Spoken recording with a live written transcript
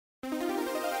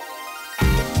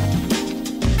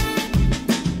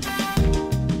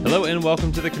Hello and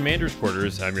welcome to the Commander's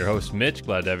Quarters. I'm your host Mitch,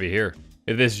 glad to have you here.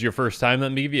 If this is your first time,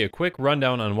 let me give you a quick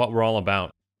rundown on what we're all about.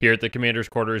 Here at the Commander's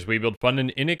Quarters, we build fun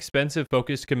and inexpensive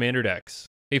focused commander decks.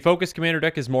 A focused commander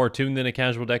deck is more tuned than a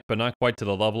casual deck, but not quite to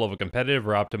the level of a competitive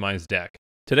or optimized deck.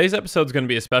 Today's episode is going to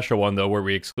be a special one though, where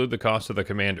we exclude the cost of the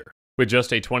commander. With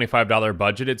just a $25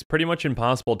 budget, it's pretty much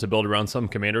impossible to build around some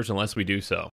commanders unless we do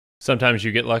so. Sometimes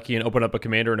you get lucky and open up a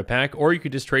commander in a pack, or you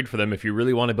could just trade for them if you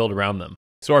really want to build around them.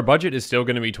 So our budget is still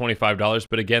going to be $25,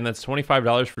 but again, that's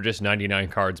 $25 for just 99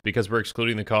 cards because we're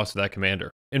excluding the cost of that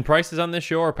commander. And prices on this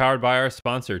show are powered by our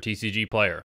sponsor, TCG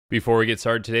Player. Before we get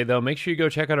started today though, make sure you go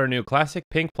check out our new classic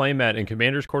pink playmat and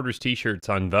Commander's Quarters t-shirts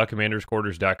on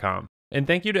thecommandersquarters.com. And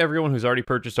thank you to everyone who's already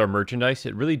purchased our merchandise,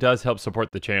 it really does help support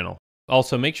the channel.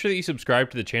 Also, make sure that you subscribe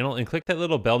to the channel and click that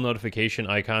little bell notification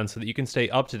icon so that you can stay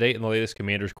up to date in the latest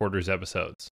Commander's Quarters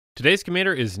episodes. Today's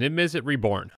commander is Niv-Mizzet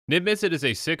Reborn. Niv-Mizzet is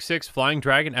a 6/6 flying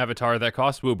dragon avatar that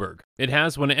costs Wooburg. It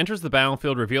has, when it enters the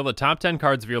battlefield, reveal the top 10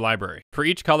 cards of your library. For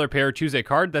each color pair, choose a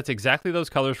card that's exactly those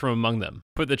colors from among them.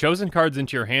 Put the chosen cards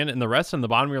into your hand and the rest on the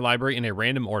bottom of your library in a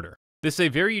random order. This is a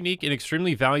very unique and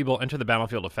extremely valuable enter the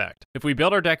battlefield effect. If we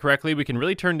build our deck correctly, we can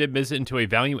really turn Niv-Mizzet into a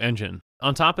value engine.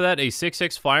 On top of that, a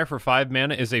 6/6 flyer for 5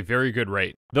 mana is a very good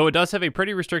rate. Though it does have a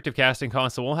pretty restrictive casting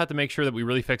cost, so we'll have to make sure that we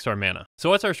really fix our mana.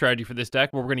 So what's our strategy for this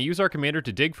deck? Well, we're going to use our commander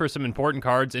to dig for some important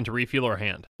cards and to refuel our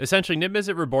hand. Essentially,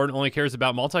 Niv-Mizzet Reborn only cares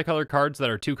about multicolored cards that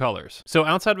are 2 colors. So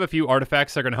outside of a few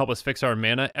artifacts that are going to help us fix our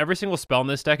mana, every single spell in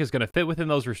this deck is going to fit within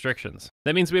those restrictions.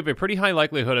 That means we have a pretty high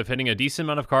likelihood of hitting a decent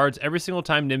amount of cards every single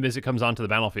time Niv-Mizzet comes onto the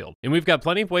battlefield. And we've got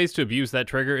plenty of ways to abuse that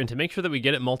trigger and to make sure that we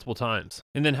get it multiple times.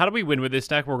 And then how do we win with this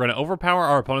deck? We're going to overpower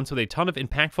our opponents with a ton of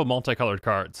impactful multicolored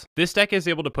cards. This deck is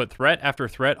able to put threat after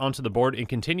threat onto the board and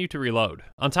continue to reload.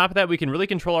 On top of that, we can really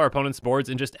control our opponent's boards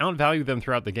and just outvalue them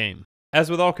throughout the game. As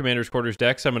with all Commander's Quarters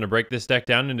decks, I'm going to break this deck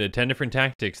down into 10 different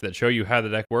tactics that show you how the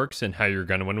deck works and how you're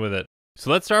going to win with it. So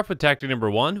let's start off with tactic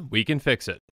number 1, we can fix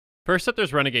it. First up,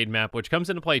 there's Renegade Map, which comes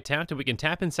into play tapped, and we can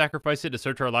tap and sacrifice it to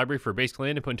search our library for basic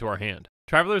land and put into our hand.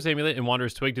 Traveler's Amulet and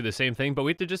Wanderer's Twig do the same thing, but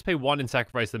we have to just pay 1 and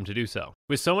sacrifice them to do so.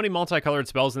 With so many multicolored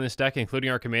spells in this deck,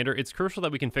 including our commander, it's crucial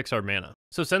that we can fix our mana.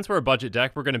 So since we're a budget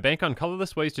deck, we're going to bank on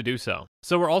colorless ways to do so.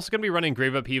 So we're also going to be running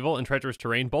Grave Upheaval and Treacherous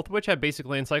Terrain, both of which have basic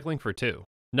land cycling for 2.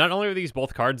 Not only are these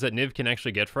both cards that Niv can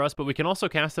actually get for us, but we can also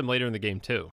cast them later in the game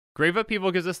too. Grave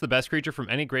Upheaval gives us the best creature from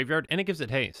any graveyard, and it gives it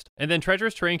haste. And then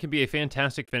Treacherous Terrain can be a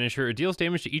fantastic finisher. It deals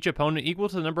damage to each opponent equal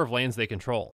to the number of lands they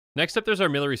control. Next up, there's our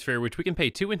Armillary Sphere, which we can pay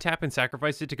 2 and tap and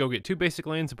sacrifice it to go get 2 basic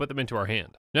lands and put them into our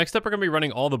hand. Next up, we're going to be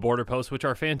running all the border posts, which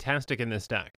are fantastic in this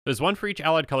deck. There's 1 for each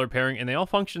allied color pairing, and they all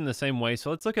function in the same way, so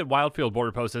let's look at Wildfield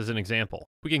Border Post as an example.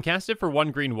 We can cast it for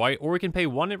 1 green-white, or we can pay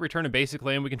 1 and return a basic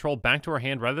land we control back to our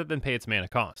hand rather than pay its mana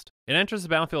cost. It enters the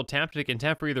battlefield tapped, and it can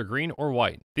tap for either green or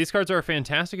white. These cards are a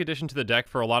fantastic addition to the deck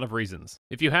for a lot of reasons.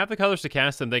 If you have the colors to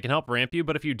cast them, they can help ramp you,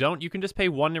 but if you don't, you can just pay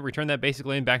 1 and return that basic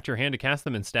land back to your hand to cast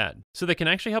them instead. So they can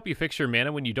actually help you fix your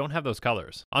mana when you don't have those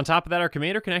colors. On top of that, our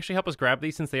commander can actually help us grab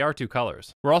these since they are 2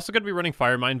 colors. We're also going to be running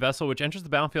Firemine Vessel, which enters the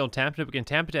battlefield tapped, and we can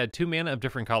tap it to add 2 mana of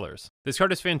different colors. This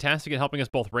card is fantastic at helping us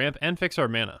both ramp and fix our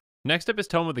mana. Next up is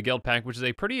Tome of the Guild Pack, which is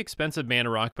a pretty expensive mana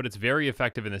rock, but it's very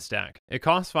effective in this deck. It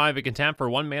costs 5, it can tap for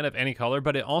 1 mana of any color,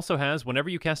 but it also has, whenever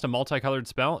you cast a multicolored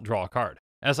spell, draw a card.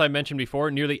 As I mentioned before,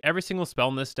 nearly every single spell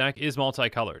in this deck is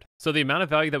multicolored, so the amount of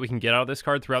value that we can get out of this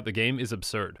card throughout the game is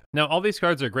absurd. Now, all these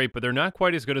cards are great, but they're not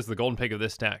quite as good as the Golden Pig of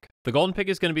this deck. The Golden Pig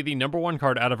is going to be the number 1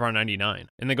 card out of our 99,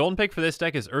 and the Golden Pig for this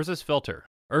deck is Urza's Filter.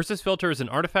 Urza's Filter is an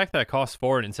artifact that costs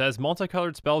 4, and it says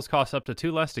multicolored spells cost up to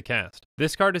 2 less to cast.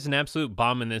 This card is an absolute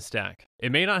bomb in this deck.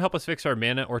 It may not help us fix our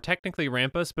mana or technically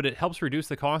ramp us, but it helps reduce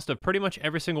the cost of pretty much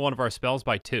every single one of our spells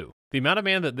by 2. The amount of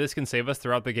mana that this can save us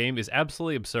throughout the game is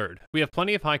absolutely absurd. We have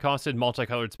plenty of high-costed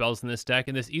multicolored spells in this deck,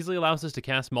 and this easily allows us to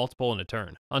cast multiple in a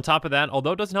turn. On top of that,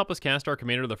 although it doesn't help us cast our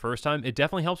commander the first time, it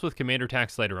definitely helps with commander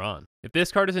attacks later on. If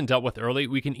this card isn't dealt with early,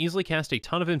 we can easily cast a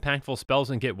ton of impactful spells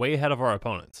and get way ahead of our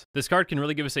opponents. This card can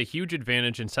really give us a huge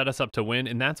advantage and set us up to win,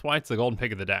 and that's why it's the Golden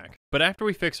Pig of the deck. But after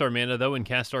we fix our mana though and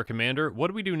cast our commander, what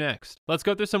do we do next? Let's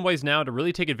go through some ways now to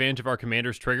really take advantage of our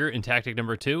commander's trigger in tactic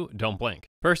number 2, don't blink.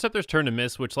 First up, there's Turn to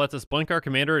Miss, which lets us blink our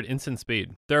commander at instant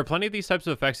speed. There are plenty of these types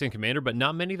of effects in commander, but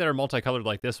not many that are multicolored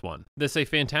like this one. This is a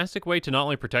fantastic way to not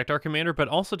only protect our commander, but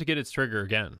also to get its trigger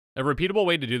again. A repeatable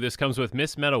way to do this comes with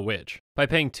Miss Meadow Witch. By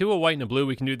paying 2 a white and a blue,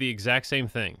 we can do the exact same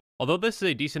thing. Although this is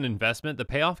a decent investment, the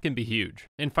payoff can be huge.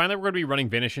 And finally, we're going to be running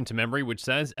Vanish into Memory, which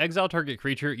says, exile target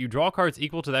creature, you draw cards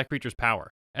equal to that creature's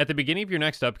power. At the beginning of your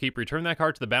next upkeep, return that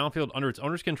card to the battlefield under its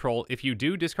owner's control. If you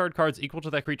do, discard cards equal to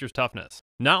that creature's toughness.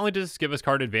 Not only does this give us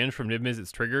card advantage from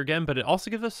Niv-Mizzet's trigger again, but it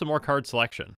also gives us some more card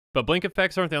selection. But blink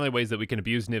effects aren't the only ways that we can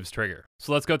abuse Niv's trigger.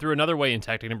 So let's go through another way in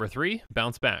tactic number 3,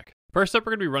 bounce back. First up,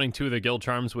 we're going to be running 2 of the guild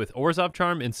charms with Orzhov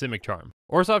Charm and Simic Charm.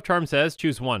 Orzhov Charm says,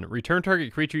 choose 1, return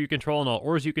target creature you control and all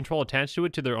ores you control attached to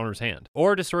it to their owner's hand.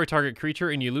 Or destroy target creature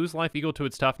and you lose life equal to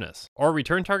its toughness. Or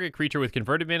return target creature with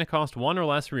converted mana cost 1 or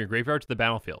less from your graveyard to the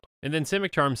battlefield. And then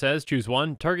Simic Charm says, choose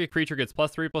 1, target creature gets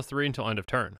 +3/+3 until end of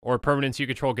turn. Or permanents you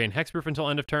control gain hexproof until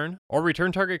end of turn. Or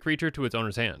return target creature to its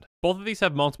owner's hand. Both of these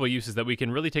have multiple uses that we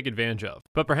can really take advantage of,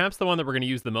 but perhaps the one that we're going to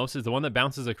use the most is the one that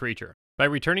bounces a creature. By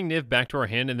returning Niv back to our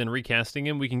hand and then recasting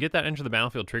him, we can get that enter the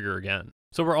battlefield trigger again.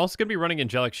 So we're also going to be running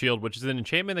Angelic Shield, which is an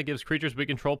enchantment that gives creatures we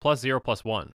control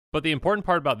 +0/+1. But the important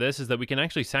part about this is that we can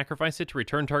actually sacrifice it to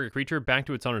return target creature back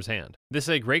to its owner's hand. This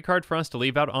is a great card for us to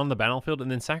leave out on the battlefield and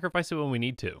then sacrifice it when we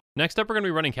need to. Next up, we're going to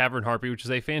be running Cavern Harpy, which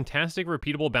is a fantastic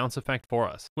repeatable bounce effect for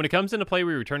us. When it comes into play,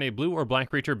 we return a blue or black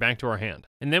creature back to our hand.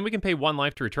 And then we can pay 1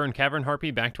 life to return Cavern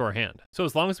Harpy back to our hand. So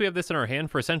as long as we have this in our hand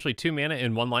for essentially 2 mana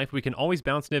and 1 life, we can always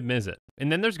bounce Niv-Mizzet.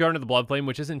 And then there's Garden of the Bloodflame,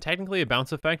 which isn't technically a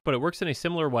bounce effect, but it works in a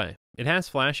similar way. It has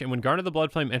flash, and when Garden of the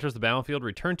Bloodflame enters the battlefield,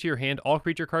 return to your hand all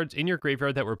creature cards in your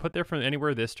graveyard that were put there from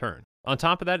anywhere this turn. On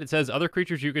top of that, it says other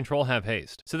creatures you control have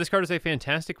haste. So this card is a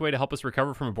fantastic way to help us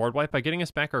recover from a board wipe by getting us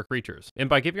back our creatures. And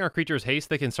by giving our creatures haste,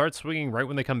 they can start swinging right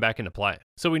when they come back into play.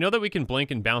 So we know that we can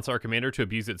blink and bounce our commander to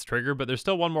abuse its trigger, but there's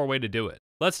still one more way to do it.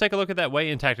 Let's take a look at that way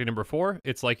in tactic number 4,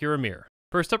 It's Like You're a Mirror.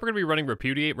 First up, we're going to be running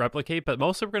Repudiate, Replicate, but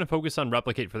mostly we're going to focus on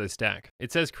Replicate for this deck.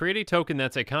 It says create a token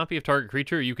that's a copy of target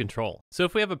creature you control. So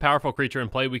if we have a powerful creature in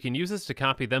play, we can use this to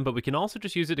copy them, but we can also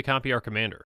just use it to copy our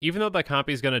commander. Even though that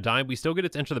copy is going to die, we still get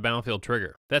its enter the battlefield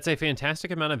trigger. That's a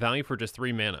fantastic amount of value for just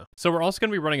 3 mana. So we're also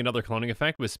going to be running another cloning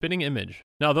effect with Spinning Image.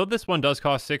 Now, though this one does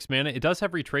cost 6 mana, it does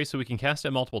have retrace so we can cast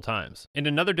it multiple times. And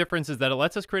another difference is that it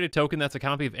lets us create a token that's a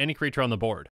copy of any creature on the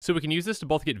board. So we can use this to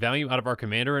both get value out of our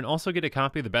commander and also get a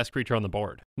copy of the best creature on the board.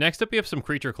 Next up, we have some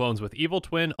creature clones with Evil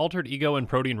Twin, Altered Ego, and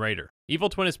Protean Raider. Evil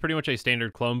Twin is pretty much a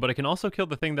standard clone, but it can also kill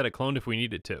the thing that it cloned if we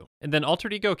need it to. And then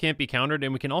Altered Ego can't be countered,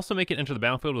 and we can also make it enter the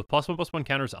battlefield with +1/+1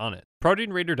 counters on it.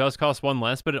 Protean Raider does cost 1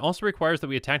 less, but it also requires that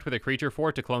we attack with a creature for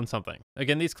it to clone something.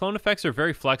 Again, these clone effects are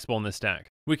very flexible in this deck.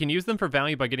 We can use them for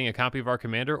value by getting a copy of our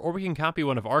commander, or we can copy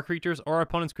one of our creatures or our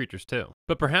opponent's creatures too.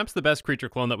 But perhaps the best creature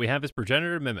clone that we have is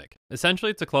Progenitor Mimic.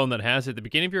 Essentially, it's a clone that has, at the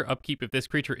beginning of your upkeep, if this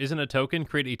creature isn't a token,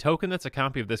 create a token that's a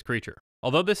copy of this creature.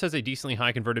 Although this has a decently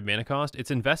high converted mana cost, its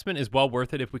investment is well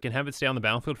worth it if we can have it stay on the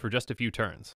battlefield for just a few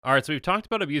turns. Alright, so we've talked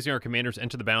about abusing our commander's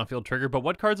enter the battlefield trigger, but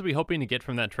what cards are we hoping to get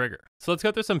from that trigger? So let's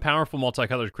go through some powerful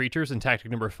multicolored creatures in tactic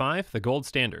number 5, the gold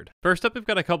standard. First up, we've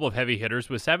got a couple of heavy hitters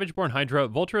with Savageborn Hydra,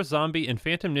 Vulturous Zombie, and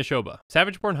Phantom Nishoba.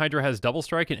 Savageborn Hydra has double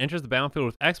strike and enters the battlefield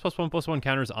with X +1/+1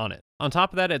 counters on it. On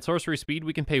top of that, at sorcery speed,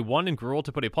 we can pay 1 in Gruul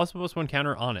to put a +1/+1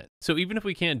 counter on it. So even if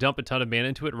we can't dump a ton of mana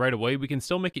into it right away, we can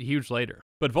still make it huge later.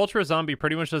 But Vulturous Zombie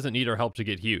pretty much doesn't need our help to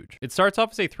get huge. It starts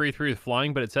off as a 3/3 with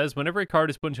flying, but it says whenever a card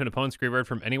is put into an opponent's graveyard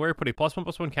from anywhere, put a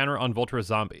 +1/+1 counter on Vulturous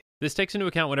Zombie. This takes into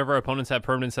account whenever our opponents have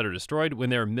permanents that are destroyed, when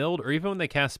they're milled, or even when they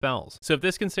cast spells. So if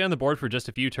this can stay on the board for just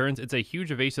a few turns, it's a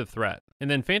huge evasive threat. And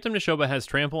then Phantom Nishoba has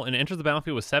trample and enters the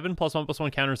battlefield with 7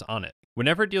 +1/+1 counters on it.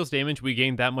 Whenever it deals damage, we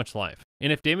gain that much life.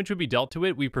 And if damage would be dealt to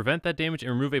it, we prevent that damage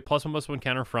and remove a +1/+1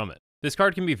 counter from it. This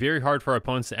card can be very hard for our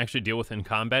opponents to actually deal with in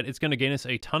combat. It's going to gain us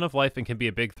a ton of life and can be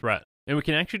a big threat. And we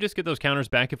can actually just get those counters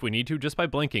back if we need to just by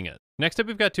blinking it. Next up,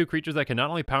 we've got 2 creatures that can not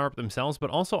only power up themselves, but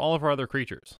also all of our other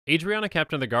creatures. Adriana,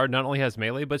 Captain of the Guard, not only has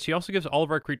melee, but she also gives all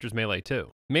of our creatures melee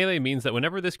too. Melee means that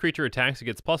whenever this creature attacks, it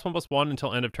gets +1/+1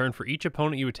 until end of turn for each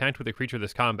opponent you attacked with a creature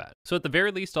this combat. So at the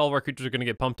very least, all of our creatures are going to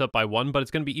get pumped up by 1, but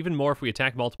it's going to be even more if we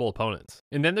attack multiple opponents.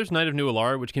 And then there's Knight of New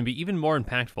Alara, which can be even more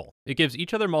impactful. It gives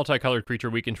each other multicolored creature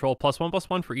we control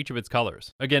 +1/+1 for each of its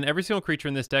colors. Again, every single creature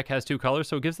in this deck has 2 colors,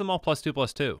 so it gives them all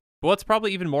 +2/+2. But what's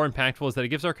probably even more impactful is that it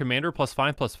gives our commander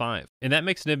 +5/+5, and that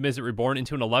makes Niv-Mizzet Reborn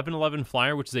into an 11/11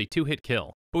 flyer, which is a 2-hit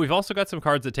kill. But we've also got some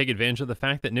cards that take advantage of the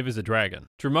fact that Niv is a dragon.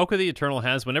 Dromoka the Eternal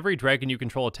has whenever a dragon you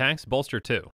control attacks, bolster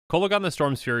 2. Kolaghan the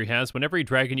Storm's Fury has whenever a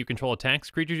dragon you control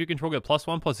attacks, creatures you control get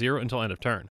 +1/+0 until end of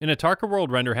turn. And Atarka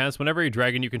World Render has whenever a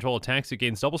dragon you control attacks, it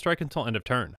gains double strike until end of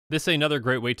turn. This is another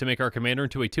great way to make our commander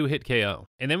into a 2-hit KO.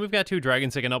 And then we've got 2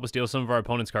 dragons that can help us deal some of our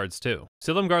opponent's cards too.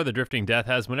 Silumgar the Drifting Death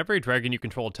has whenever a dragon you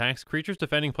control attacks, creatures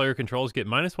defending player controls get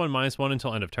 -1/-1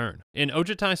 until end of turn. And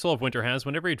Ojutai Soul of Winter has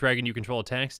whenever a dragon you control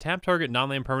attacks, tap target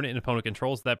non-land permanent and opponent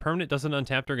controls, that permanent doesn't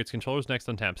untap during its controller's next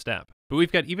untap step. But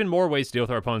we've got even more ways to deal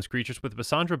with our opponent's creatures with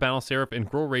Bassandra Battle Seraph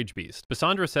and Gruul Rage Beast.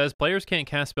 Bassandra says players can't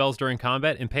cast spells during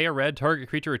combat and pay a red, target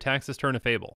creature attacks this turn a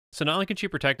Fable. So not only can she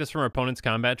protect us from our opponent's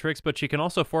combat tricks, but she can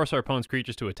also force our opponent's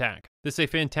creatures to attack. This is a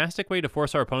fantastic way to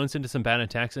force our opponents into some bad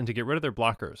attacks and to get rid of their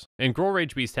blockers. And Gruul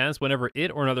Rage Beast has, whenever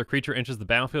it or another creature enters the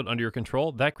battlefield under your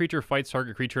control, that creature fights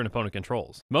target creature an opponent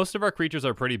controls. Most of our creatures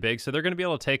are pretty big, so they're going to be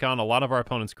able to take on a lot of our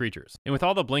opponent's creatures. And with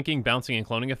all the blinking, bouncing, and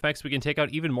cloning effects, we can take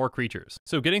out even more creatures.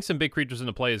 So getting some big creatures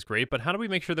into play is great, but how do we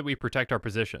make sure that we protect our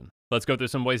position? Let's go through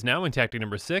some ways now in tactic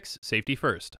number 6, safety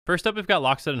first. First up, we've got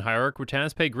Lockstead and Hierarch, which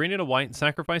has pay green and a white and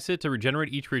sacrifice it to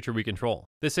regenerate each creature we control.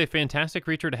 This is a fantastic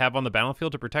creature to have on the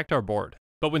battlefield to protect our board.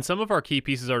 But when some of our key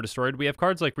pieces are destroyed, we have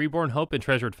cards like Reborn Hope and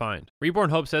Treasured Find.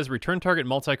 Reborn Hope says return target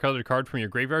multicolored card from your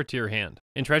graveyard to your hand.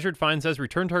 And Treasured Find says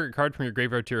return target card from your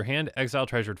graveyard to your hand, exile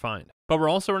Treasured Find. But we're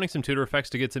also running some tutor effects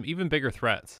to get some even bigger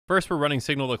threats. First, we're running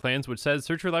Signal to Clans, which says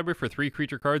search your library for 3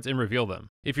 creature cards and reveal them.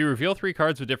 If you reveal 3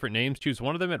 cards with different names, choose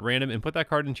one of them at random and put that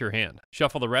card into your hand.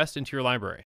 Shuffle the rest into your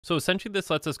library. So essentially this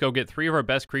lets us go get 3 of our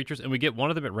best creatures and we get one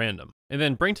of them at random. And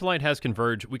then Bring to Light has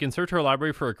Converge. We can search our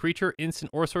library for a creature,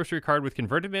 instant, or sorcery card with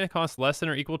converted mana cost less than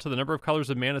or equal to the number of colors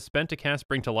of mana spent to cast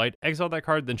Bring to Light, exile that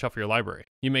card, then shuffle your library.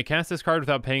 You may cast this card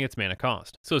without paying its mana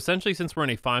cost. So essentially, since we're in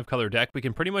a 5-color deck, we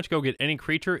can pretty much go get any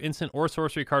creature, instant, or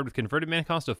sorcery card with converted mana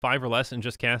cost of 5 or less and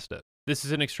just cast it. This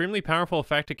is an extremely powerful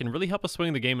effect that can really help us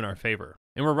swing the game in our favor.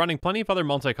 And we're running plenty of other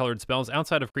multicolored spells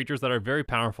outside of creatures that are very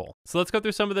powerful. So let's go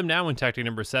through some of them now in tactic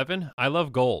number 7, I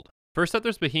Love Gold. First up,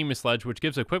 there's Behemoth Sledge, which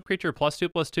gives equipped creature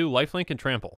 +2/+2 lifelink and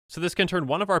trample. So this can turn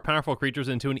one of our powerful creatures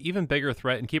into an even bigger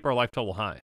threat and keep our life total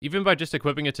high. Even by just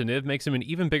equipping it to Niv makes him an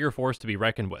even bigger force to be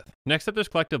reckoned with. Next up, there's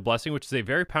Collective Blessing, which is a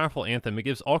very powerful anthem. It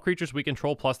gives all creatures we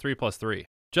control +3/+3.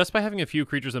 Just by having a few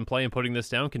creatures in play and putting this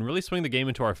down can really swing the game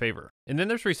into our favor. And then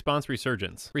there's Response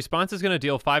Resurgence. Response is going to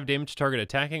deal 5 damage to target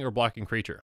attacking or blocking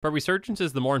creature. But Resurgence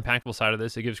is the more impactful side of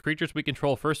this. It gives creatures we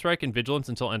control First Strike and Vigilance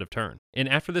until end of turn. And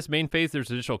after this main phase, there's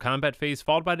additional combat phase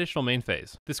followed by additional main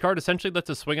phase. This card essentially lets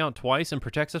us swing out twice and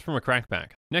protects us from a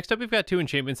crackback. Next up, we've got 2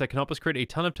 enchantments that can help us create a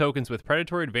ton of tokens with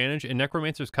Predatory Advantage and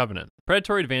Necromancer's Covenant.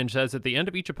 Predatory Advantage says at the end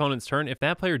of each opponent's turn, if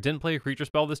that player didn't play a creature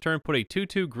spell this turn, put a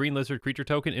 2/2 green lizard creature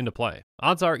token into play.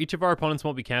 Odds are each of our opponents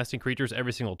won't be casting creatures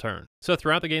every single turn. So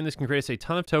throughout the game, this can create us a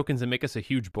ton of tokens and make us a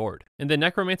huge board. And then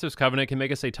Necromancer's Covenant can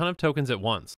make us a ton of tokens at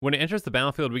once. When it enters the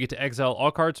battlefield, we get to exile all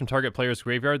cards from target player's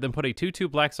graveyard, then put a 2/2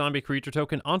 black zombie creature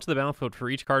token onto the battlefield for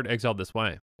each card exiled this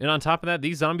way. And on top of that,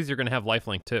 these zombies are going to have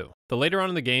lifelink too. The later on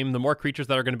in the game, the more creatures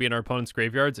that are going to be in our opponent's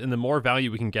graveyards and the more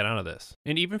value we can get out of this.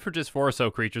 And even for just 4 or so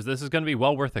creatures, this is going to be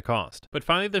well worth the cost. But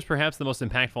finally, there's perhaps the most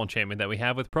impactful enchantment that we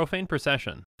have with Profane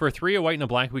Procession. For 3 a white and a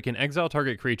black, we can exile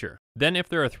target creature. Then if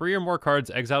there are 3 or more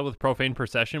cards exiled with Profane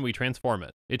Procession, we transform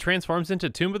it. It transforms into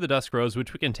Tomb of the Dusk Rose,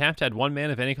 which we can tap to add 1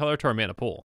 mana of any color to our mana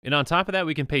pool. And on top of that,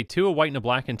 we can pay 2 a white and a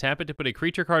black and tap it to put a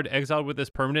creature card exiled with this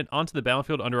permanent onto the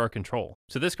battlefield under our control.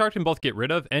 So this card can both get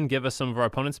rid of and give us some of our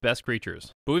opponent's best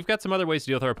creatures. But we've got some other ways to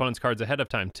deal with our opponent's cards ahead of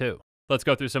time too. Let's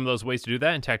go through some of those ways to do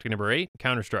that in tactic number 8,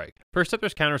 Counterstrike. First up,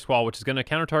 there's Counter Squall, which is going to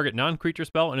counter target non-creature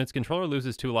spell and its controller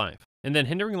loses 2 life. And then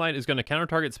Hindering Light is going to counter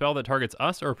target spell that targets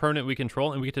us or a permanent we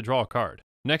control and we get to draw a card.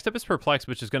 Next up is Perplex,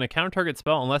 which is going to counter-target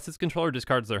spell unless its controller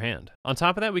discards their hand. On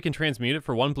top of that, we can transmute it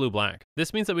for 1 blue-black.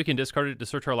 This means that we can discard it to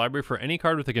search our library for any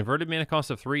card with a converted mana cost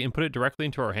of 3 and put it directly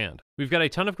into our hand. We've got a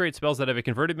ton of great spells that have a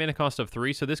converted mana cost of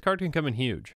 3, so this card can come in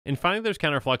huge. And finally, there's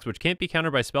Counterflux, which can't be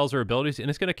countered by spells or abilities, and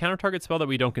it's going to counter-target spell that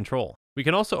we don't control. We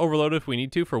can also overload it if we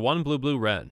need to for 1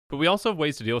 blue-blue-red. But we also have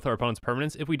ways to deal with our opponent's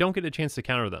permanents if we don't get a chance to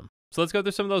counter them. So let's go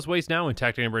through some of those ways now in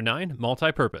tactic number 9,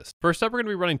 Multi-Purpose. First up, we're going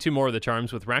to be running 2 more of the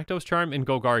charms with Rakdos Charm and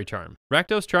Golgari Charm.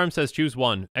 Rakdos Charm says choose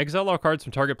 1, exile all cards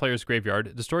from target player's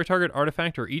graveyard, destroy target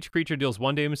artifact, or each creature deals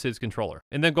 1 damage to its controller.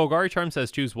 And then Golgari Charm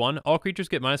says choose 1, all creatures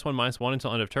get -1/-1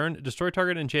 until end of turn, destroy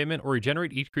target enchantment, or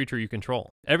regenerate each creature you control.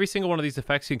 Every single one of these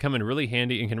effects can come in really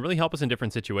handy and can really help us in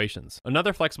different situations.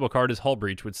 Another flexible card is Hull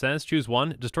Breach, which says choose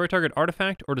 1, destroy target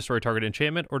artifact, or destroy target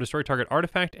enchantment, or destroy target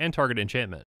artifact and target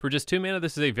enchantment. For just 2 mana,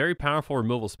 this is a very powerful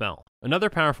removal spell. Another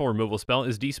powerful removal spell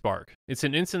is Despark. It's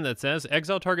an instant that says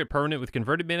exile target permanent with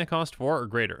converted mana cost 4 or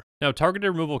greater. Now,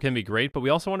 targeted removal can be great, but we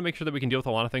also want to make sure that we can deal with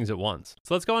a lot of things at once.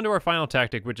 So let's go on to our final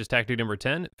tactic, which is tactic number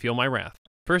 10, Feel My Wrath.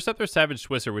 First up, there's Savage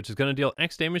Twister, which is going to deal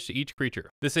X damage to each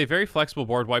creature. This is a very flexible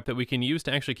board wipe that we can use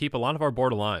to actually keep a lot of our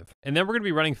board alive. And then we're going to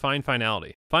be running Find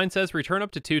Finality. Find says return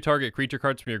up to 2 target creature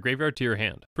cards from your graveyard to your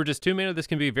hand. For just 2 mana, this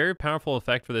can be a very powerful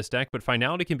effect for this deck, but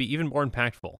Finality can be even more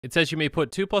impactful. It says you may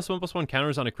put 2+1/+1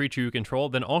 counters on a creature you control,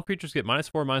 then all creatures get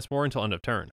 -4/-4 until end of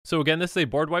turn. So again, this is a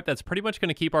board wipe that's pretty much going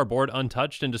to keep our board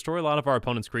untouched and destroy a lot of our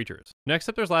opponent's creatures. Next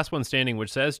up, there's Last One Standing,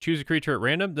 which says choose a creature at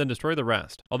random, then destroy the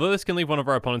rest. Although this can leave one of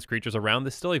our opponent's creatures around,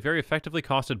 this is still a very effectively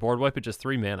costed board wipe at just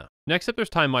 3 mana. Next up, there's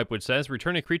Time Wipe, which says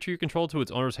return a creature you control to its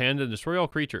owner's hand and destroy all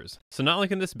creatures. So not only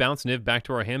can this bounce Niv back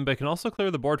to our hand, but it can also clear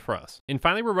the board for us. And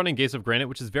finally, we're running Gaze of Granite,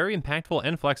 which is very impactful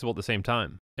and flexible at the same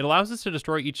time. It allows us to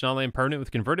destroy each non-land permanent with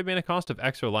converted mana cost of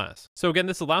X or less. So again,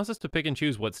 this allows us to pick and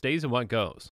choose what stays and what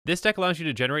goes. This deck allows you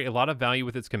to generate a lot of value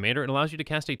with its commander and allows you to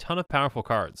cast a ton of powerful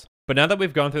cards. But now that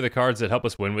we've gone through the cards that help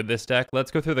us win with this deck,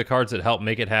 let's go through the cards that help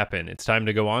make it happen. It's time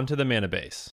to go on to the mana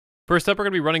base. First up, we're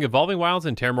going to be running Evolving Wilds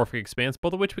and Terramorphic Expanse,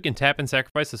 both of which we can tap and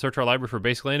sacrifice to search our library for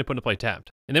basic land and put into play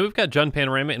tapped. And then we've got Jund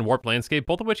Panorama and Warped Landscape,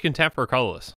 both of which can tap for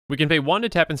colorless. We can pay 1 to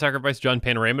tap and sacrifice Jund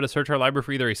Panorama to search our library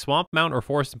for either a swamp, mount, or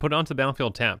forest and put it onto the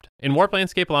battlefield tapped. And Warped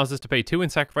Landscape allows us to pay 2 and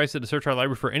sacrifice it to search our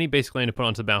library for any basic land to put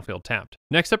onto the battlefield tapped.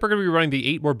 Next up, we're going to be running the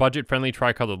 8 more budget-friendly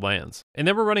tricolored lands. And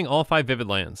then we're running all 5 vivid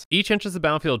lands. Each enters the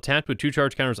battlefield tapped with 2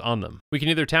 charge counters on them. We can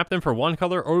either tap them for 1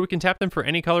 color, or we can tap them for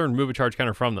any color and remove a charge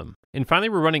counter from them. And finally,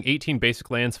 we're running 18 basic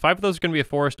lands. 5 of those are going to be a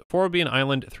forest, 4 will be an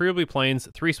island, 3 will be plains,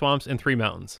 3 swamps, and 3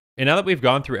 mountains. And now that we've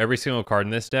gone through every single card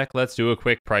in this deck, let's do a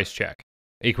quick price check.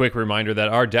 A quick reminder that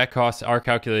our deck costs are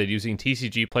calculated using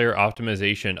TCG player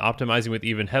optimization, optimizing with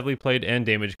even heavily played and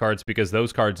damaged cards because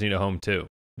those cards need a home too.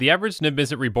 The average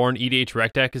Niv-Mizzet Reborn EDH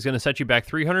rec deck is going to set you back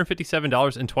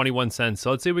 $357.21,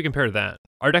 so let's see if we compare to that.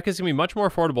 Our deck is going to be much more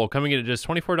affordable, coming in at just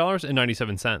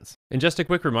 $24.97. And just a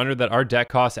quick reminder that our deck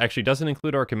cost actually doesn't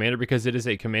include our commander because it is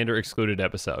a commander excluded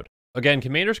episode. Again,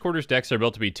 Commander's Quarters decks are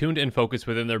built to be tuned and focused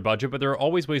within their budget, but there are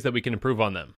always ways that we can improve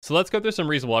on them. So let's go through some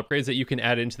reasonable upgrades that you can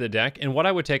add into the deck and what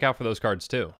I would take out for those cards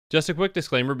too. Just a quick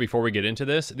disclaimer before we get into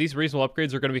this, these reasonable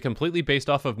upgrades are going to be completely based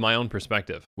off of my own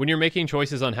perspective. When you're making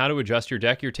choices on how to adjust your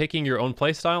deck, you're taking your own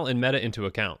playstyle and meta into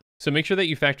account. So make sure that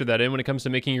you factor that in when it comes to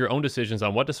making your own decisions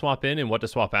on what to swap in and what to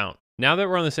swap out. Now that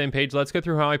we're on the same page, let's go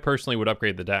through how I personally would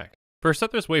upgrade the deck. First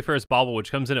up, there's Wayfarer's Bauble,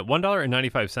 which comes in at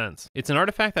 $1.95. It's an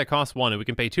artifact that costs 1, and we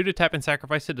can pay 2 to tap and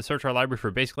sacrifice it to search our library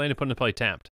for basic land and put into play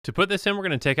tapped. To put this in, we're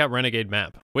going to take out Renegade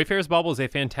Map. Wayfarer's Bauble is a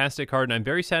fantastic card, and I'm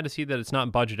very sad to see that it's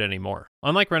not budget anymore.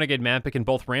 Unlike Renegade Map, it can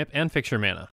both ramp and fix your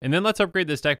mana. And then let's upgrade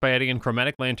this deck by adding in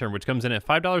Chromatic Lantern, which comes in at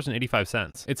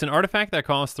 $5.85. It's an artifact that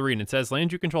costs 3, and it says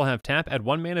lands you control have tap, add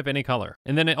 1 mana of any color.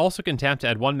 And then it also can tap to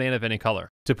add 1 mana of any color.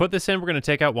 To put this in, we're going to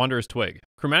take out Wanderer's Twig.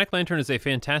 Chromatic Lantern is a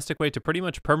fantastic way to pretty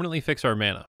much permanently fix our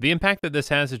mana. The impact that this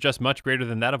has is just much greater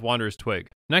than that of Wanderer's Twig.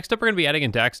 Next up, we're going to be adding in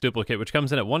Dax Duplicate, which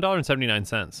comes in at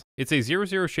 $1.79. It's a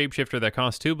 0/0 shapeshifter that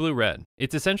costs 2 blue-red.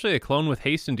 It's essentially a clone with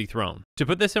haste and dethrone. To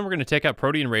put this in, we're going to take out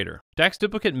Protean Raider. Dax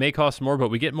Duplicate may cost more, but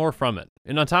we get more from it.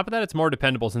 And on top of that, it's more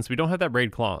dependable since we don't have that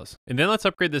raid clause. And then let's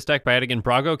upgrade this deck by adding in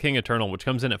Brago King Eternal, which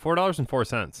comes in at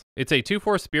 $4.04. It's a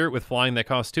 2/4 spirit with flying that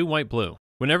costs 2 white-blue.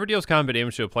 Whenever it deals combat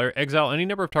damage to a player, exile any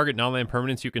number of target non-land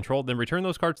permanents you control, then return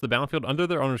those cards to the battlefield under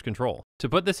their owner's control. To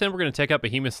put this in, we're going to take out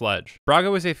Behemoth Sledge.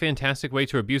 Brago is a fantastic way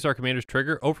to abuse our commander's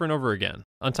trigger over and over again.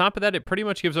 On top of that, it pretty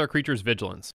much gives our creatures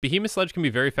vigilance. Behemoth Sledge can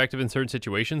be very effective in certain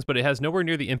situations, but it has nowhere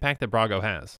near the impact that Brago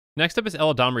has. Next up is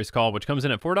Eladamri's Call, which comes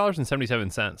in at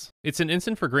 $4.77. It's an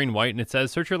instant for green-white, and it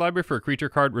says search your library for a creature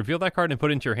card, reveal that card and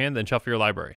put it into your hand, then shuffle your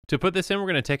library. To put this in, we're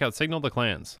going to take out Signal the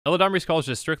Clans. Eladamri's Call is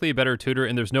just strictly a better tutor,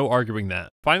 and there's no arguing that.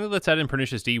 Finally, let's add in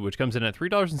Pernicious Deed, which comes in at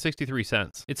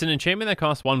 $3.63. It's an enchantment that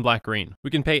costs 1 black-green. We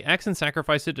can pay X and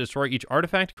sacrifice it to destroy each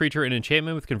artifact, creature, and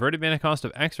enchantment with converted mana cost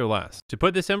of X or less. To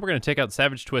put this in, we're going to take out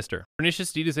Savage Twister.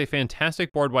 Pernicious Deed is a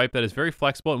fantastic board wipe that is very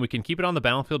flexible, and we can keep it on the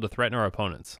battlefield to threaten our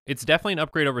opponents. It's definitely an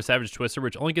upgrade over Savage Twister,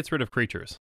 which only gets rid of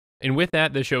creatures. And with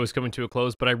that, this show is coming to a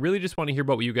close, but I really just want to hear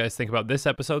about what you guys think about this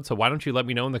episode, so why don't you let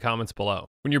me know in the comments below.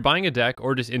 When you're buying a deck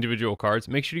or just individual cards,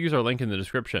 make sure to use our link in the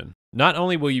description. Not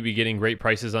only will you be getting great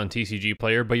prices on TCG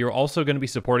Player, but you're also going to be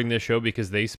supporting this show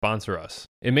because they sponsor us.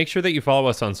 And make sure that you follow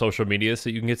us on social media so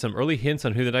you can get some early hints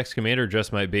on who the next commander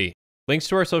just might be. Links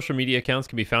to our social media accounts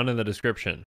can be found in the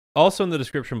description. Also in the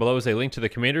description below is a link to the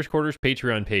Commander's Quarters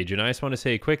Patreon page, and I just want to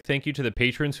say a quick thank you to the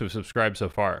patrons who have subscribed so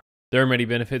far. There are many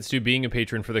benefits to being a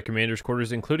patron for the Commander's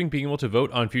Quarters, including being able to vote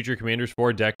on future commanders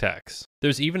for deck techs.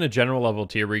 There's even a general level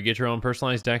tier where you get your own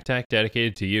personalized deck tech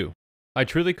dedicated to you. I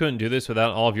truly couldn't do this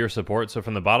without all of your support, so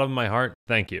from the bottom of my heart,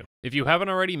 thank you. If you haven't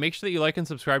already, make sure that you like and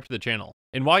subscribe to the channel.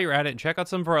 And while you're at it, check out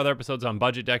some of our other episodes on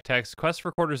budget deck techs, Quest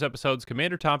for Quarters episodes,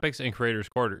 Commander topics, and Creators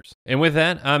Quarters. And with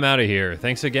that, I'm out of here.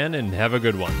 Thanks again, and have a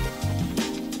good one.